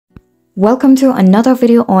Welcome to another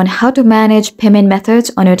video on how to manage payment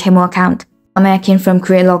methods on your Temu account. I'm Akin from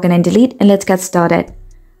Create, Login and Delete, and let's get started.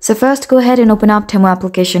 So first, go ahead and open up Temu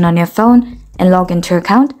application on your phone and log into your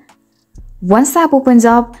account. Once the app opens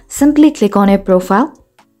up, simply click on your profile.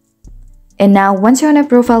 And now once you're on your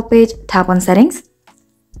profile page, tap on Settings.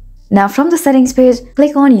 Now from the Settings page,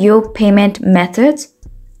 click on Your Payment Methods.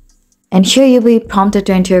 And here you'll be prompted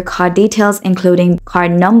to enter your card details, including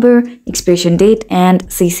card number, expiration date, and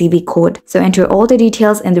CCV code. So enter all the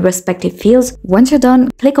details in the respective fields. Once you're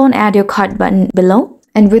done, click on Add Your Card button below.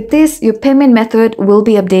 And with this, your payment method will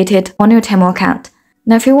be updated on your Temu account.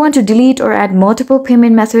 Now, if you want to delete or add multiple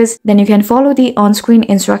payment methods, then you can follow the on-screen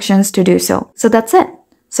instructions to do so. So that's it.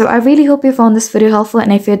 So I really hope you found this video helpful,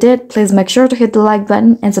 and if you did, please make sure to hit the like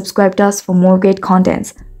button and subscribe to us for more great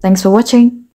contents. Thanks for watching.